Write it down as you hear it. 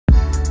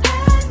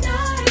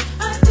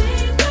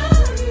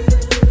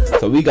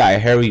So we got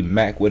Harry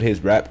Mack with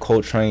his Rap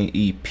Coltrane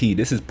EP.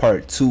 This is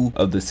part 2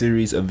 of the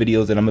series of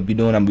videos that I'm gonna be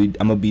doing. I'm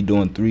gonna be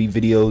doing 3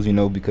 videos, you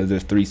know, because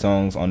there's 3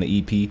 songs on the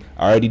EP.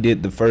 I already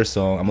did the first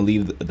song. I'm gonna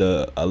leave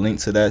a link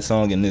to that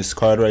song in this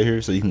card right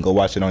here, so you can go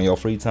watch it on your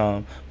free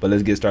time. But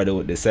let's get started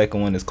with the second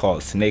one. It's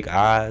called Snake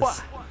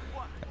Eyes.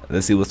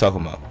 Let's see what's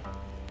talking about.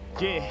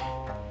 Yeah.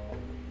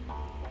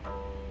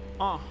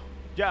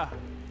 Yeah.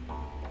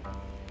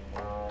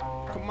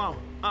 Come on.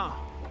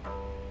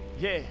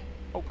 Yeah.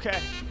 Okay.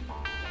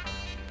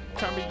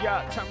 Turn me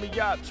up, turn me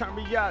up, turn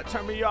me up,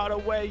 turn me all the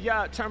way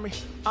up, turn me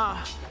all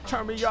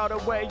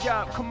the way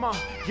up. Come on,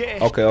 yeah.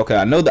 Okay.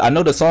 I know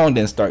the song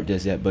didn't start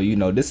just yet, but you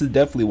know, this is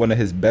definitely one of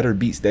his better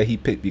beats that he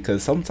picked,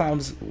 because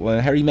sometimes when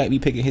Harry Mack be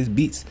picking his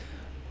beats,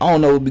 I don't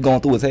know what be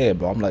going through his head,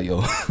 bro. I'm like,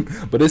 yo,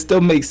 but it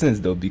still makes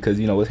sense though, because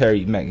you know, with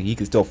Harry Mack, he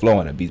can still flow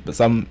on the beats, but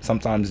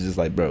sometimes it's just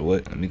like, bro,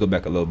 what? Let me go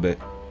back a little bit.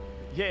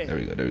 Yeah. There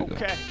we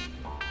go.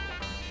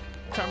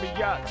 Turn me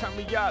up, turn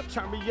me up,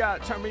 turn me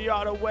up, turn me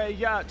all the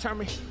way up, turn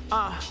me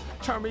all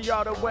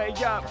the way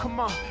up,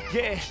 come on,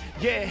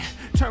 yeah,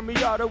 turn me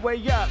all the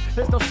way up.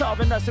 There's no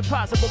solving us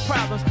impossible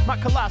problems. My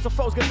colossal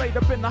foes get laid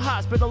up in the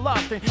hospital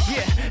often,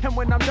 yeah. And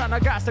when I'm done, I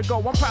got to go.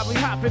 I'm probably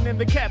hopping in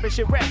the cab and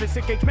shit rapping.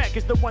 Sick H Mack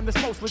is the one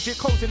that's most legit,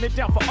 closing it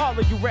down for all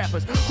of you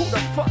rappers. Who the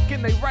fuck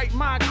in they right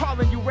mind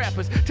calling you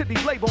rappers to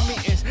these label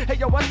meetings? Hey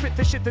yo, I spit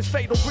this shit that's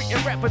fatal,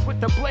 greeting rappers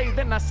with the blade,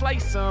 then I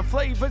slice them.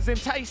 Flavors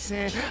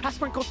enticing, I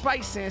sprinkle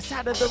spice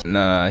inside of the.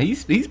 Nah,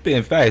 he's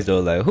been fast though.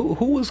 Like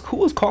who was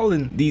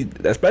calling these,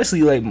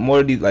 especially like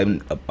more of these, like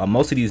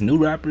most of these new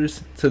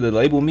rappers to the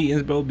label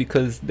meetings, bro,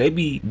 because they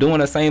be doing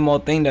the same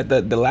old thing that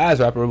the last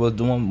rapper was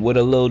doing with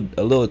a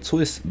little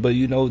twist. But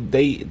you know,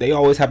 they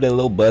always have that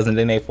little buzz and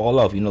then they fall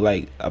off. You know,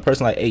 like a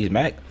person like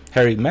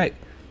Harry Mack,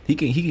 he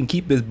can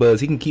keep his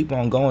buzz, he can keep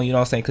on going. You know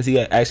what I'm saying? Because he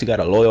actually got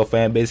a loyal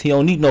fan base. He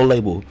don't need no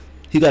label.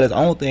 He got his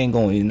own thing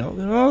going, you know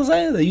what I'm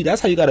saying? Like,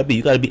 that's how you gotta be.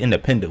 You gotta be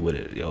independent with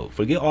it, yo.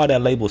 Forget all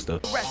that label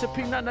stuff.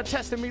 Recipe, none are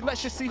testing me.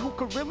 Let's just see who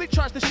could really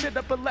charge the shit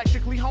up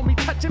electrically. Homie,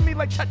 touching me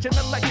like touching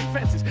electric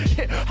fences.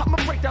 Yeah, I'ma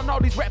break down all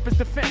these rappers'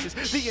 defenses.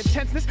 The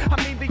intenseness,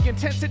 I mean the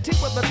intensity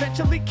will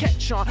eventually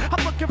catch on.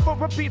 I'm looking for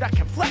a beat I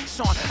can flex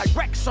on. I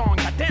wreck songs,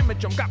 I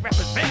damage them. Got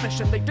rappers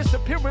vanishing, they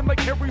disappearing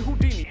like Harry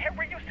Houdini.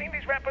 Harry, you seen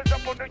these rappers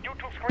up on the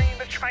YouTube screen?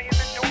 They're trying to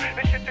do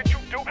the shit that you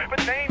do, but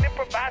they ain't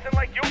improvising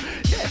like you.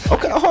 Yeah.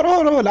 Okay, hold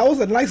on. That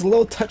was a nice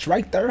little touch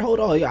right there.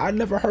 Hold on, yeah, I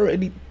never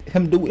heard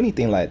him do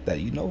anything like that,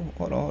 you know.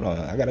 Hold on,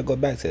 I gotta go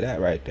back to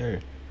that right there.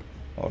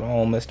 Hold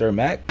on, Mr.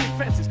 Mack.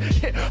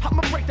 Yeah,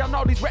 I'ma break down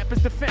all these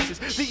rappers' defenses.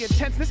 The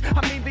intenseness,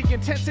 I mean the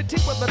intensity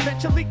will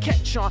eventually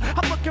catch on.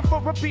 I'm looking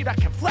for a beat I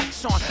can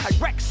flex on. I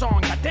wreck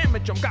songs, I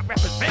damage them. Got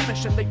rappers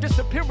vanishing, they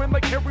disappearing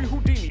like Harry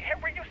Houdini.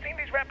 Harry, you seen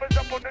these rappers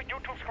up on the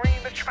YouTube screen?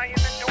 They're trying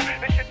to do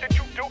the shit that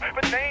you do,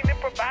 but they ain't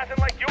improvising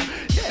like you.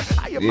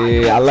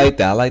 Yeah, I like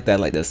that. Like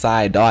the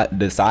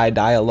side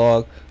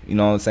dialogue. You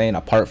know what I'm saying?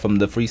 Apart from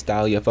the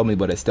freestyle, you feel me?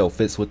 But it still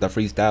fits with the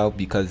freestyle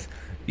because,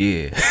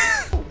 yeah.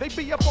 They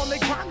be up on their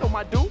grind,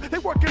 my dude. They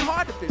working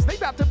hard at this. They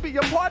about to be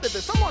a part of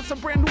this. I'm on some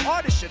brand new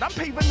artist shit. I'm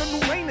paving a new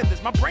lane in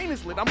this. My brain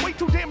is lit. I'm way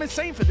too damn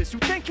insane for this. You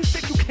think you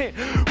sick? You can't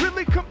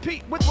really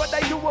compete with what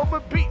I do over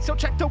beats. So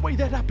check the way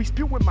that I be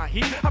spewing my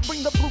heat. I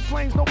bring the blue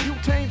flames, no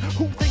butane.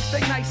 Who thinks they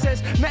nice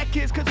as Mack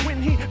is? Cause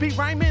when he be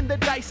rhyming, the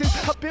dice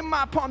is up in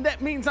my palm.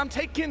 That means I'm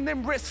taking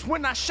them risks.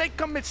 When I shake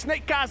them, it's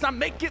snake eyes. I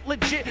make it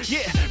legit.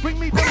 Yeah, bring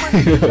me the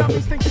money. You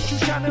dummies think that you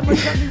shining like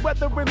sunny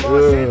weather in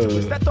Los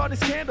Angeles. That thought is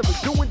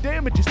scandalous. Doing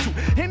damages to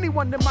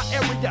anyone in my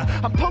area.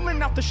 I'm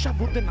pulling out the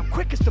shovel, then I'm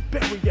quickest to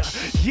bury ya.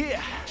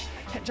 Yeah.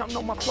 And y'all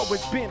know my flow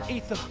has been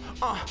ether.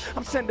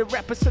 I'm sending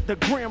rappers to the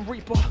Grim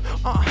Reaper.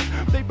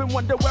 They've been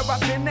wondering where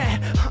I've been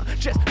at.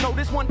 Just know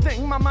this one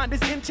thing, my mind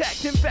is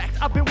intact. In fact,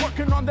 I've been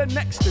working on the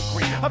next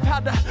degree of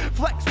how to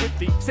flex with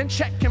these and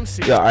check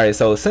MC. Yeah, alright,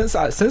 so since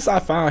I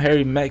found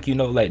Harry Mack, you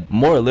know, like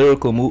more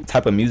lyrical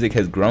type of music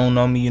has grown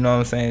on me, you know what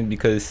I'm saying?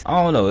 Because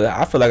I don't know,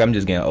 I feel like I'm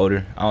just getting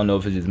older. I don't know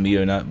if it's just me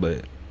or not,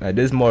 but like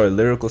this more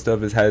lyrical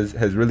stuff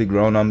has really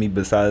grown on me,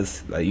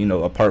 besides, like, you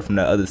know, apart from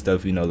that other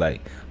stuff, you know,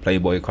 like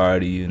Playboy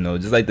Cardi, you know,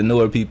 just like the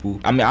newer people.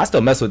 I mean, I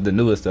still mess with the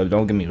newer stuff,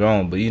 don't get me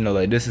wrong, but you know,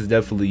 like this is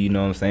definitely, you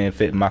know what I'm saying,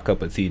 fit my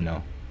cup of tea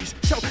now.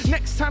 So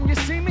next time you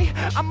see me,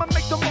 I'ma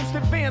make the most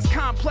advanced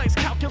complex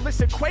calculus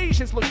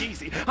equations look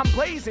easy. I'm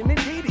blazing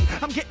and needy,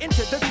 I'm getting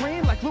to the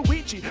green like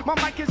Luigi. My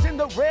mic is in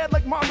the red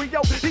like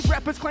Mario. These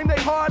rappers claim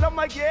they hard, I'm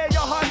like, yeah,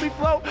 y'all hardly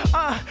flow.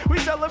 We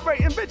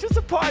celebrating, bitch, it's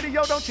a party,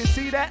 yo, don't you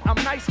see that? I'm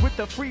nice with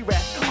the free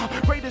rap.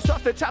 Greatest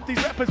off the top,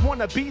 these rappers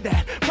wanna be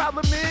that.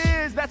 Problem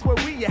is, that's where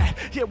we at.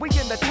 Yeah, we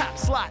in the top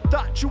slot.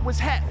 Thought you was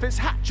half as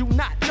hot, you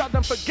not. Y'all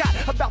done forgot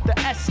about the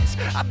essence.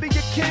 I be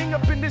a king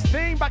up in this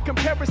thing. By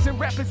comparison,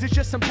 rappers is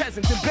just some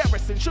peasants,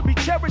 embarrassing. Should be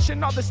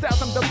cherishing all the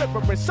styles I'm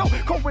delivering. So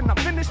cold when I'm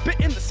finished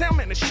spitting, the sound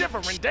man is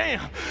shivering.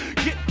 Damn,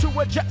 get to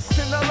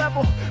adjusting the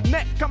level.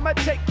 Mack, I'ma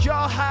take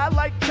y'all high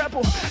like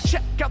treble.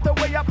 Check out the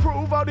way I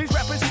prove all these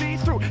rappers see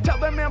through. Tell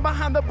the man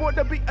behind the board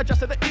to be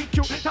adjusted the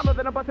EQ. Tell them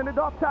that I'm busting it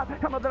off top.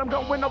 Tell them that I'm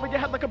going over your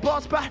head like a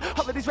ball spot.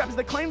 All of these rappers,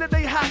 they claim that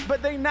they hot,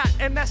 but they not,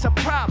 and that's a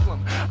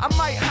problem. I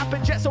might hop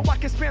a jet so I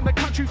can span the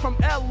country from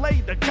LA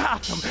to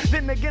Gotham.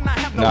 Then again, I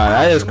have no. Nah,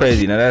 that is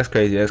crazy. Now that's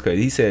crazy. That's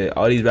crazy. He said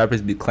all these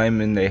rappers be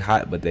claiming they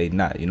hot, but they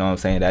not. You know what I'm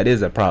saying? That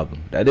is a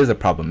problem. That is a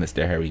problem,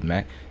 Mr. Harry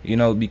Mack. You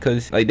know,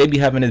 because like they be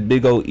having this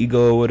big old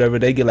ego or whatever.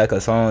 They get like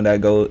a song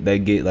that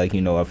get like,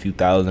 you know, a few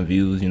thousand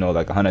views, you know,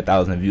 like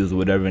 100,000 views or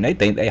whatever, and they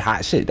think they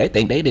hot shit. They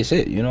think they the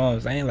shit. You know what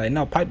I'm saying? Like,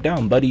 no, pipe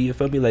down, buddy. You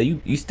feel me? Like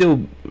you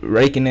still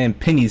raking in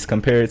pennies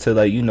compared to,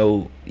 like, you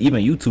know,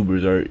 even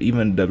YouTubers or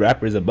even the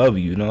rappers above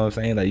you. You know what I'm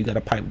saying? Like, you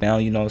gotta pipe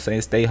down. You know what I'm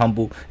saying? Stay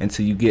humble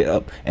until you get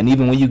up, and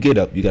even when you get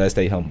up, you gotta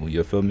stay humble.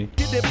 You feel me?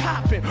 Get it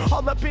poppin',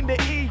 all up in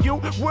the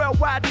EU,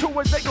 worldwide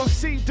tours, they gon'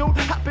 see dude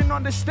hopping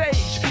on the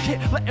stage.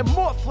 Yeah, letting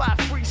more fly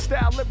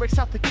freestyle lyrics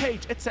out the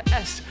cage. It's a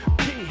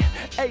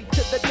S-P-A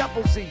to the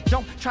double Z.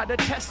 Don't try to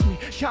test me,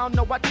 y'all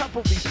know I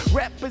trouble these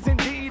rappers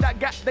indeed. I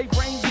got they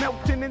brains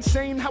melting,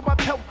 insane how I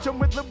pelt them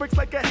with lyrics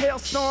like a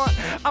hailstorm.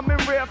 I'm in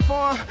rare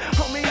form,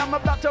 homie, I'm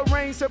about to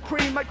reign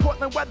supreme like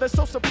Portland weather.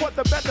 So support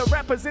the better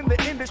rappers in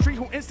the industry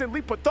who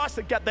instantly put thoughts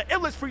together.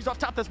 Illest freeze off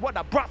top, that's what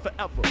I brought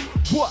forever.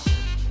 What?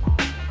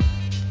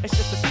 It's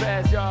just a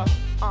spaz, y'all.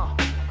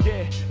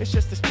 Yeah, it's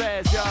just a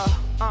spaz, y'all.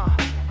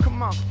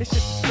 Come on, it's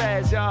just a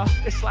spaz, y'all.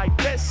 It's like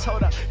this,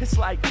 hold up, it's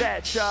like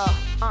that, y'all.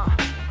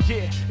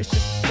 Yeah, it's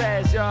just a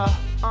spaz, y'all.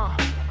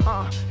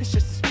 It's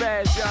just a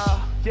spaz,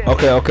 y'all. Yeah.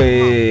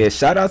 Okay.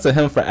 Shout out to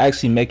him for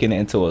actually making it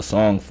into a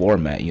song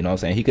format. You know what I'm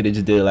saying? He could have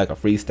just did like a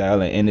freestyle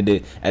and ended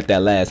it at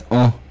that last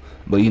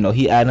But, you know,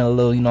 he added a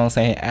little, you know what I'm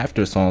saying,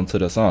 after song to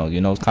the song.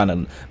 You know, it's kind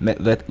of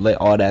let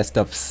all that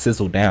stuff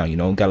sizzle down. You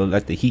know, gotta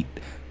let the heat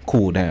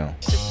cool down.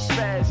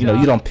 You know,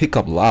 you don't pick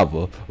up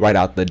lava right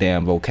out the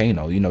damn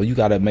volcano. You know, you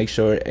gotta make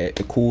sure it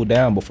cool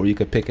down before you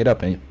can pick it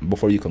up and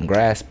before you can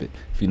grasp it,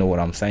 if you know what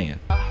I'm saying.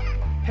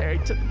 Harry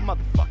to the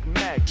motherfucking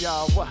Mack,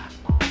 y'all. What?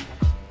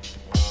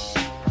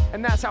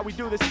 And that's how we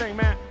do this thing,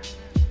 man.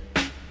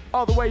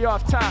 All the way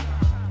off top.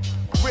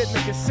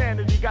 Rhythmic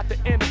insanity got the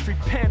industry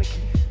panicking.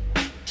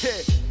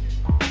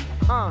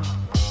 Yeah.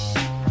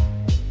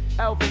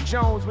 Elvin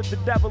Jones with the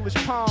devilish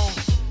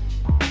poems.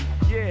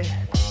 Yeah.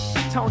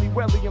 Tony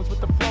Williams with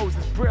the flows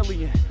is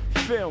brilliant.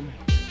 Feel me?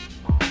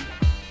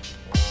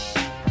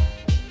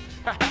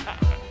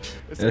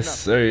 Yes,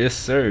 sir. Yes,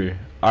 sir.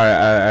 All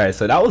right.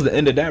 So that was the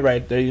end of that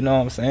right there. You know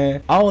what I'm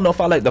saying? I don't know if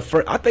I like the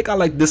first. I think I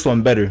like this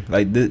one better.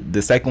 Like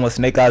the second one,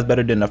 Snake Eyes,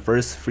 better than the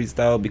first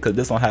freestyle because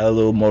this one had a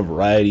little more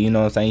variety. You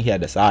know what I'm saying? He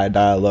had the side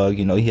dialogue.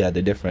 You know, he had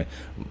the different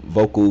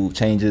vocal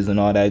changes and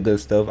all that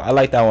good stuff. I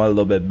like that one a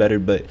little bit better.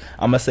 But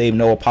I'm gonna save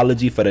no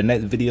apology for the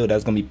next video.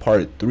 That's gonna be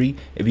part 3.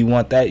 If you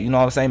want that, you know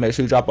what I'm saying? Make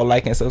sure you drop a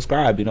like and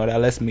subscribe. You know,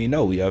 that lets me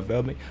know. You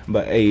feel me?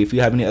 But hey, if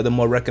you have any other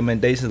more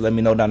recommendations, let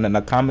me know down in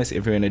the comments.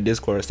 If you're in the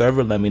Discord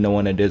server, let me know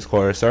in the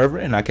Discord server,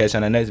 and I'll catch you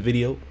on the next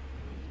video.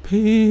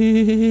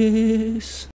 Peace.